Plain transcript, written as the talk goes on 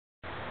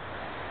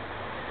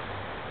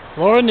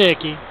Laura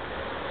Nikki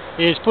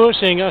is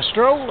pushing a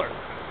stroller.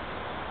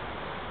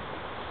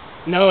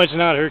 No, it's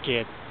not her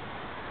kid.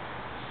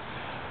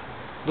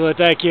 But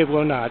that kid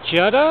will not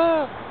shut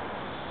up.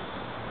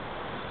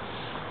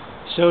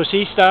 So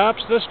she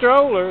stops the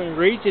stroller and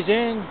reaches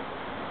in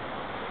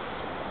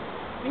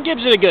and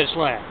gives it a good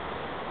slap.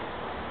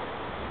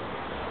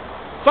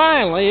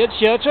 Finally, it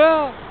shuts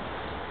up.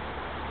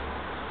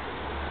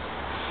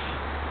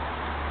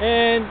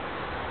 And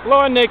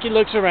Laura Nikki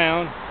looks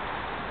around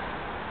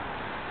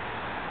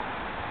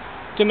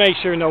to make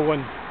sure no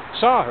one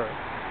saw her.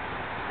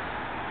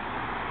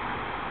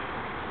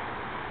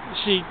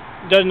 She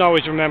doesn't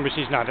always remember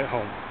she's not at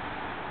home.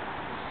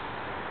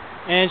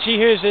 And she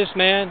hears this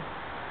man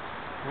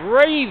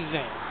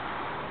raving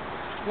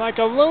like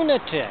a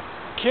lunatic,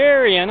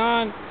 carrying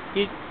on.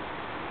 He's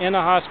in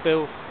a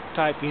hospital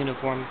type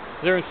uniform.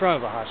 They're in front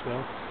of a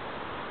hospital.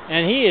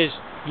 And he is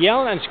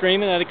yelling and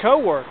screaming at a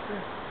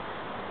co-worker.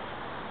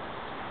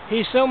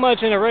 He's so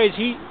much in a rage,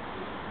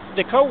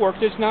 the co-worker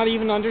does not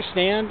even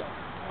understand.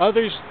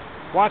 Others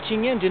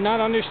watching in do not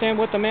understand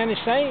what the man is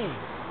saying.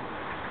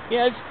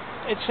 Yeah,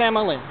 it's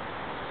Samalin.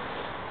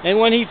 And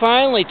when he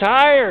finally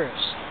tires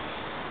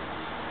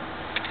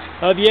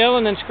of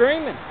yelling and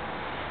screaming,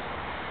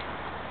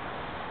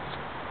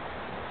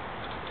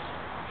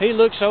 he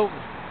looks over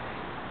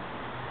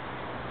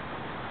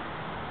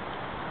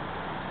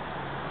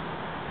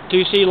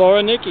to see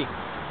Laura Nikki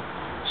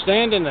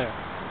standing there.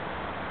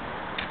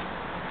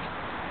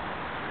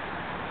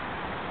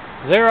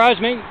 Their eyes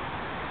meet.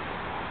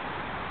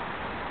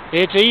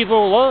 It's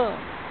evil love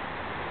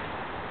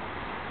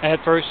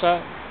at first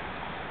sight.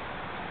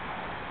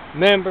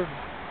 Remember,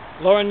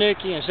 Laura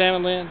Nikki and Sam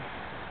and Lynn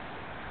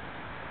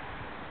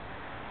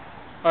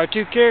are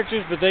two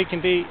characters, but they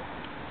can be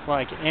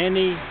like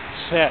any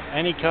set,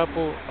 any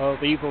couple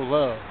of evil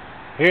love.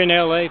 Here in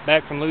LA,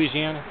 back from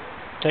Louisiana,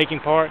 taking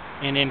part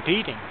in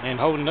impeding and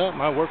holding up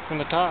my work from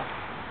the top.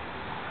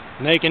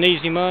 Making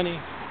easy money,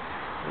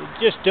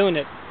 just doing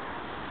it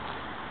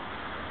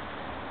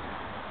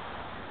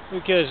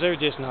because they're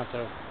just not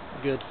the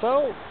good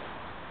folk.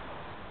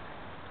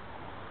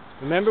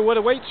 Remember what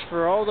awaits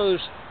for all those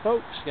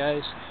folks,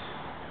 guys,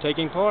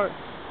 taking part.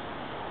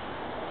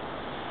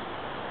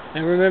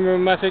 And remember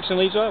when my fixing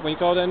leads up, when you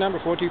call that number,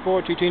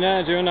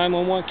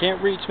 424-229-0911,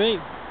 can't reach me,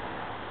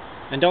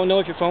 and don't know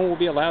if your phone will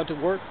be allowed to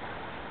work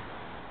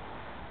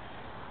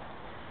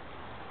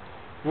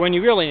when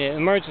you really need it,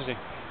 emergency.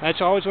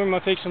 That's always when my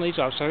fixing leads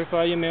off.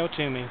 Certify your mail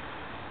to me.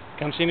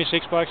 Come see me,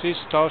 6 blocks east,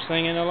 the tallest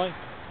thing in LA.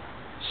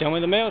 Show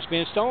me the mail. It's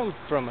being stolen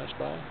from us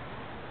by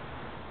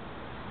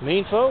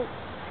mean folk.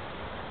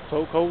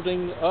 Folk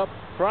holding up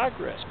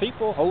progress.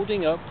 People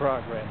holding up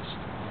progress.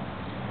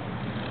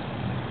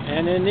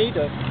 And in need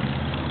of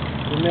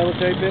the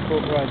military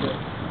Bitbull project.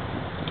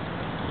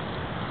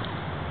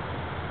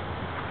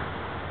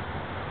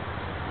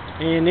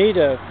 In need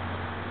of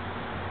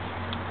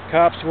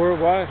cops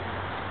worldwide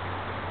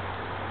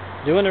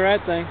doing the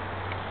right thing.